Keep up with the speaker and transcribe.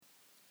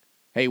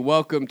Hey,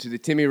 welcome to the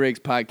Timmy Riggs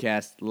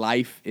podcast,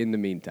 Life in the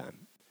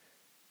Meantime.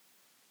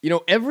 You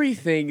know,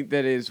 everything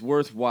that is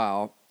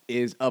worthwhile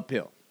is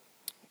uphill,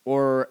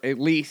 or at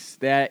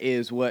least that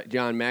is what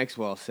John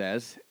Maxwell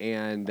says.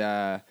 And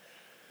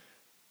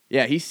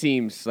he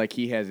seems like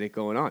he has it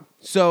going on.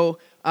 So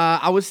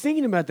I was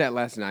thinking about that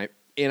last night,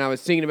 and I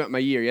was thinking about my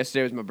year.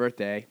 Yesterday was my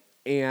birthday,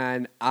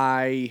 and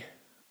I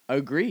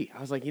agree.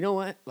 I was like, you know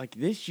what? Like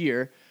this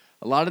year,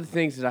 a lot of the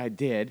things that I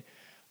did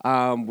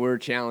were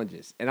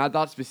challenges. And I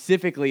thought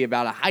specifically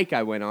about a hike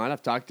I went on.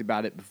 I've talked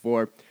about it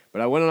before,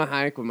 but I went on a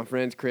hike with my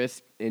friends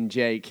Chris and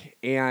Jake,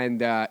 and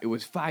it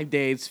was 5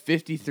 days,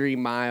 53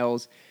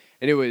 miles,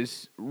 and it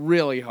was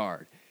really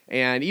hard.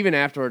 And even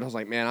afterward, I was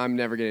like, man, I'm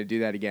never going to do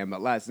that again.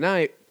 But last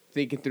night,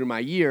 thinking through my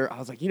year, I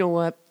was like, you know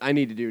what? I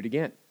need to do it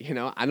again. You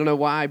know, I don't know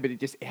why, but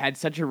it had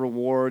such a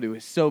reward. It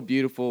was so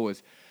beautiful.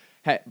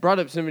 Brought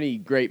up so many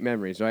great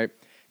memories, right?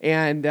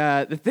 And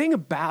the thing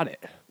about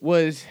it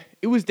was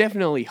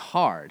definitely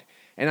hard.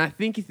 And I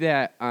think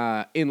that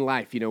in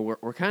life, you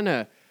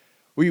know,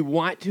 we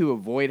want to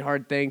avoid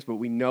hard things, but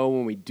we know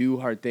when we do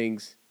hard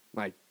things,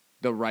 like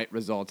the right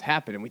results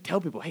happen. And we tell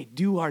people, hey,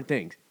 do hard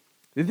things.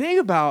 The thing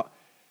about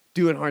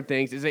doing hard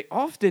things is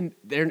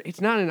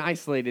it's not an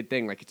isolated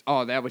thing. Like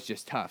that was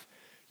just tough.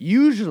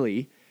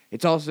 Usually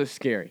it's also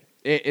scary.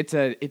 It's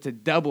a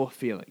double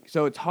feeling.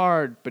 So it's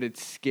hard, but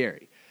it's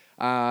scary.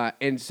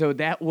 And so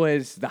that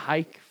was the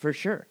hike for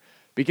sure.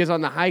 Because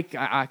on the hike,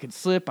 I could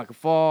slip, I could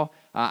fall.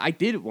 I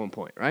did at one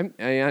point, right?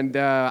 And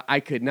I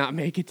could not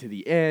make it to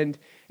the end,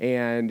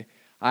 and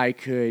I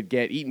could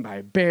get eaten by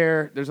a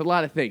bear. There's a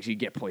lot of things. You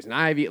get poison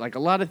ivy, like a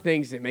lot of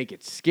things that make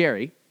it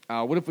scary.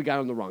 What if we got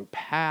on the wrong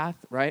path,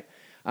 right?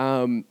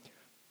 And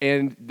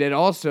then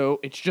also,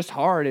 it's just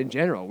hard in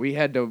general. We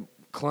had to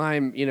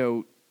climb,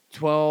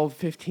 12,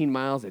 15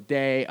 miles a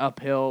day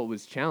uphill. It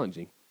was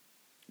challenging,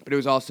 but it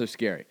was also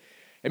scary.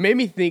 It made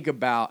me think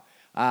about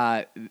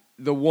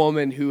the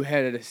woman who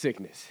had a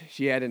sickness.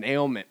 She had an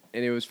ailment,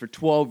 and it was for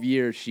 12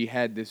 years she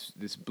had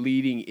this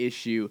bleeding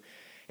issue,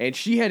 and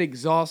she had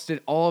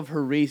exhausted all of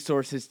her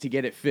resources to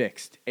get it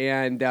fixed,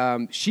 and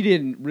she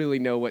didn't really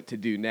know what to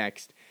do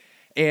next.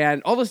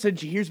 And all of a sudden,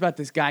 she hears about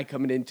this guy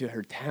coming into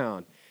her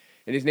town,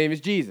 and his name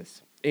is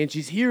Jesus. And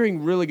she's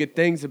hearing really good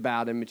things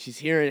about him, and she's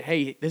hearing,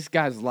 hey, this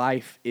guy's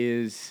life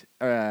is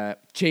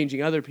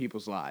changing other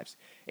people's lives,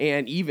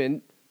 and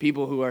even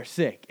people who are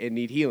sick and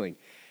need healing.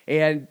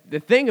 And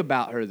the thing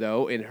about her,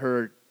 though, in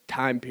her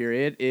time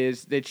period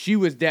is that she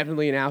was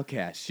definitely an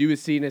outcast. She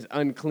was seen as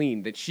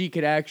unclean, that she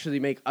could actually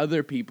make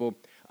other people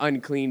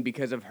unclean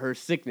because of her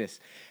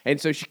sickness.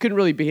 And so she couldn't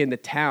really be in the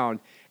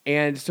town.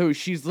 And so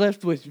she's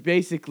left with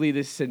basically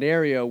this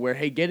scenario where,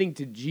 hey, getting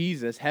to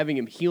Jesus, having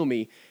him heal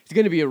me, is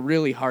going to be a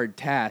really hard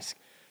task.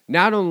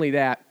 Not only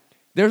that,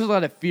 there's a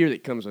lot of fear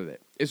that comes with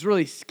it. It's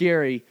really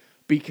scary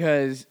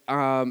because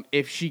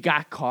if she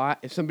got caught,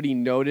 if somebody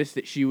noticed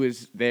that she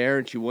was there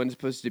and she wasn't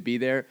supposed to be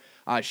there,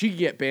 she could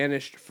get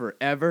banished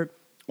forever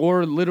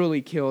or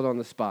literally killed on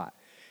the spot.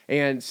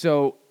 And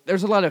so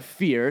there's a lot of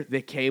fear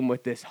that came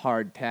with this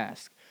hard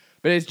task.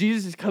 But as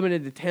Jesus is coming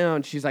into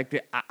town, she's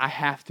like, I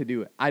have to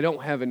do it. I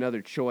don't have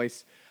another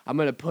choice. I'm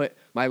going to put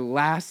my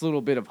last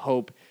little bit of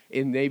hope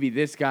in maybe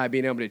this guy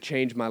being able to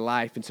change my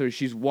life. And so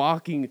she's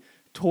walking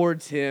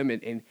towards him,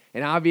 and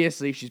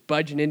obviously she's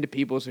budging into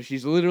people, so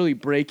she's literally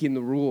breaking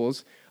the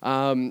rules.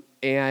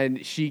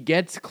 And she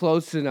gets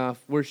close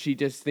enough where she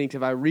just thinks,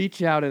 if I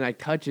reach out and I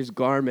touch his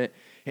garment,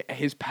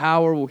 his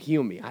power will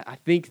heal me. I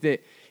think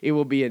that it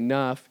will be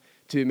enough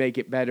to make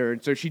it better.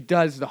 And so she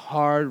does the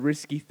hard,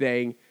 risky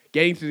thing,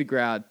 getting through the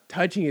crowd,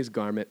 touching his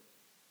garment,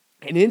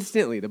 and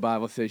instantly, the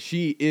Bible says,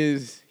 she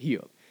is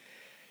healed.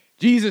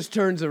 Jesus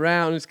turns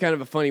around. It's kind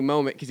of a funny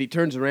moment because he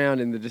turns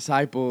around and the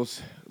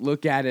disciples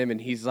look at him and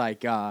he's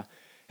like,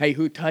 hey,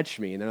 who touched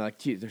me? And they're like,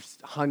 gee, there's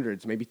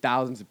hundreds, maybe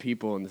thousands of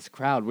people in this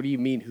crowd. What do you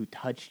mean who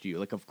touched you?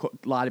 Like, of course,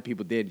 a lot of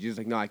people did. Jesus is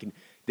like, no,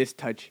 this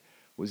touch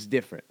was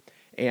different.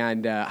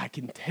 And I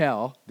can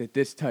tell that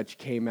this touch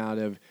came out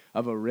of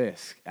a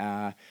risk,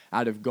 out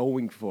of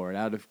going for it,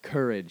 out of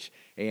courage,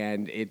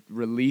 and it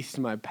released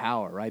my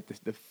power, right?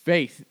 The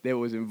faith that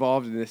was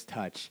involved in this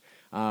touch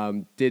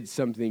did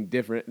something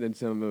different than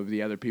some of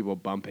the other people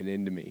bumping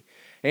into me.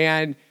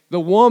 And the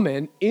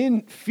woman,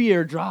 in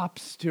fear,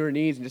 drops to her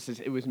knees and just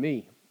says, it was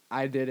me.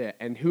 I did it.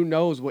 And who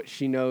knows what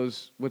she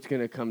knows what's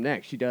going to come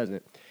next. She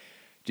doesn't.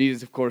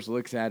 Jesus, of course,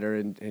 looks at her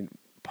and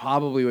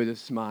probably with a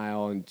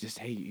smile and just,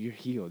 hey, you're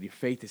healed. Your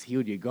faith is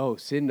healed. You go.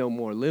 Sin no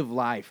more. Live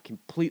life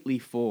completely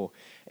full.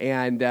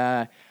 And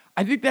I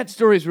think that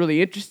story is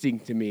really interesting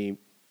to me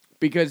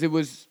because it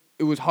was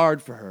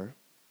hard for her,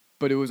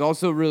 but it was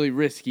also really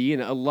risky,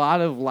 and a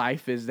lot of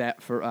life is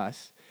that for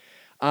us.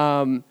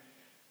 But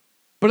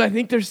I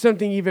think there's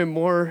something even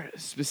more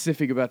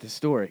specific about the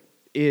story,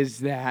 is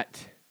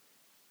that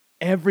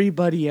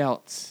everybody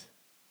else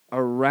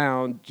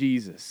around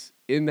Jesus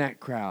in that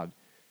crowd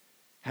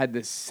had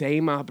the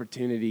same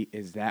opportunity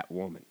as that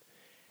woman.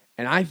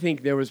 And I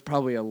think there was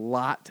probably a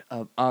lot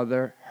of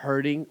other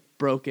hurting,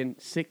 broken,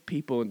 sick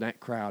people in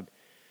that crowd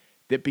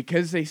that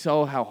because they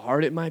saw how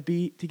hard it might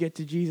be to get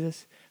to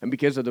Jesus and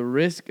because of the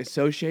risk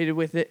associated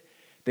with it,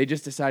 they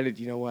just decided,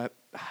 you know what,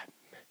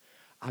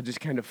 I'll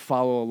just kind of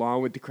follow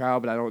along with the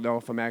crowd, but I don't know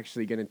if I'm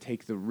actually going to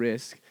take the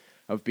risk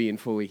of being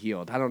fully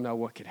healed. I don't know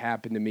what could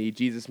happen to me.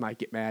 Jesus might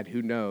get mad.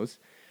 Who knows?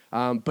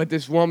 But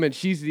this woman,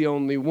 she's the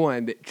only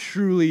one that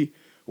truly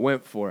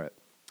went for it.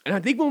 And I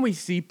think when we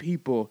see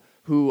people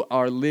who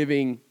are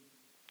living,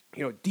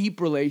 deep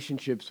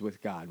relationships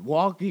with God,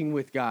 walking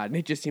with God, and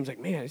it just seems like,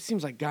 man, it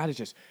seems like God is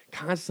just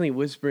constantly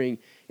whispering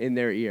in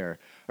their ear.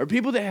 Or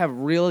people that have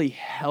really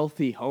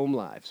healthy home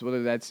lives,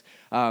 whether that's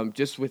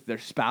just with their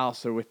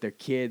spouse or with their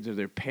kids or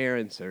their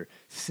parents or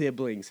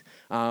siblings,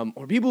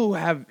 or people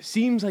who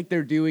seems like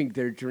they're doing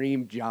their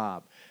dream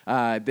job.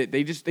 That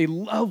they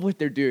love what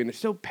they're doing. They're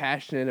so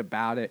passionate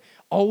about it,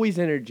 always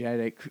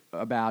energetic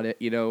about it.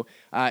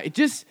 It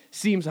just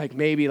seems like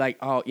maybe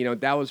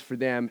that was for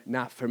them,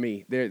 not for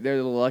me. They're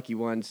the lucky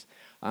ones.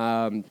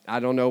 I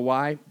don't know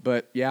why,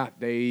 but yeah,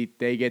 they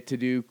get to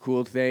do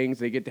cool things.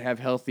 They get to have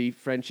healthy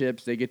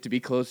friendships. They get to be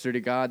closer to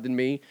God than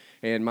me.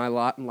 And my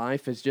lot in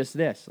life is just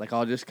this.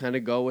 I'll just kind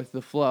of go with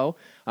the flow.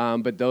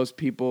 But those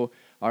people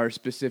are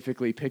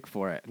specifically picked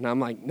for it. And I'm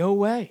like, no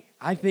way.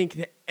 I think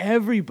that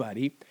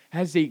everybody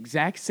has the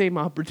exact same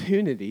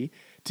opportunity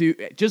to,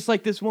 just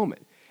like this woman.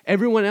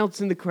 Everyone else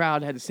in the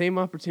crowd had the same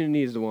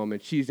opportunity as the woman.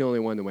 She's the only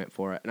one that went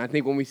for it. And I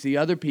think when we see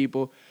other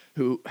people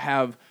who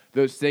have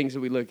those things that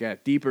we look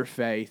at, deeper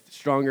faith,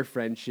 stronger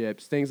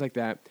friendships, things like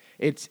that,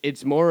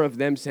 it's more of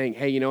them saying,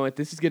 hey, you know what,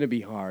 this is going to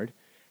be hard,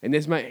 and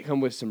this might come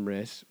with some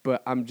risks,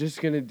 but I'm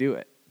just going to do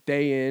it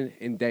day in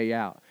and day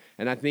out.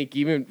 And I think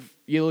even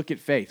you look at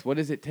faith, what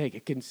does it take? A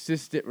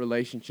consistent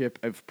relationship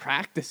of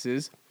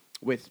practices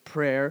with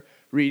prayer,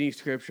 reading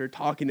scripture,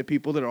 talking to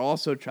people that are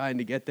also trying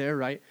to get there,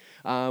 right?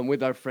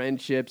 With our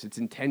friendships, it's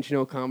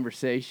intentional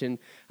conversation.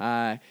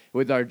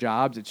 With our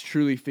jobs, it's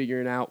truly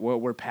figuring out what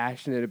we're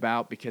passionate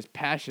about, because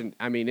passion,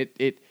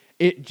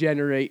 it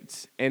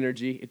generates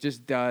energy. It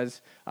just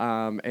does,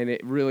 and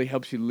it really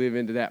helps you live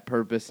into that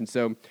purpose. And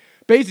so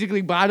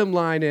basically, bottom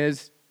line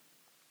is,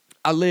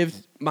 I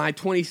lived my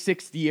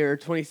 27th year,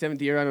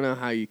 I don't know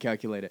how you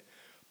calculate it,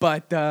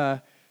 but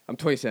I'm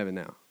 27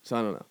 now, so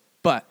I don't know.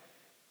 But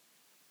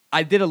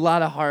I did a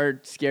lot of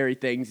hard, scary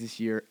things this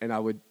year, and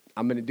I'm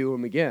going to do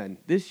them again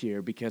this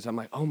year, because I'm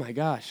like, oh my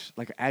gosh,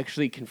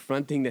 actually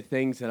confronting the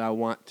things that I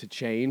want to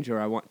change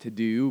or I want to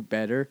do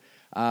better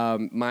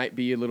might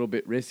be a little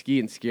bit risky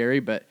and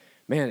scary, but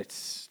man,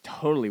 it's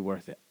totally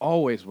worth it,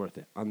 always worth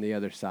it on the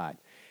other side.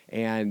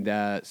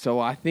 And so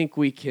I think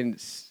we can,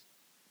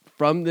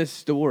 from this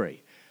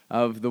story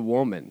of the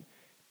woman,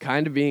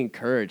 kind of be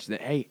encouraged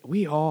that, hey,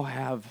 we all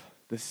have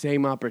the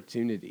same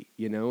opportunity,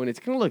 and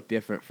it's going to look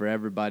different for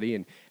everybody,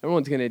 and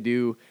everyone's going to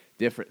do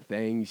different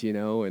things,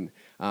 and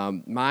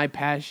my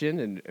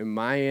passion and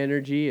my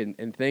energy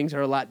and things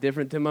are a lot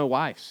different than my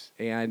wife's,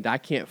 and I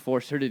can't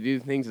force her to do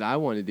the things that I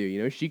want to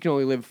do. She can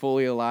only live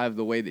fully alive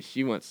the way that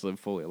she wants to live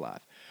fully alive.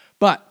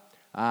 But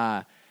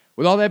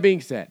with all that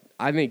being said,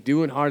 I think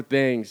doing hard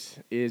things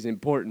is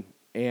important,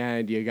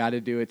 and you got to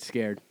do it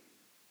scared.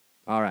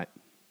 All right.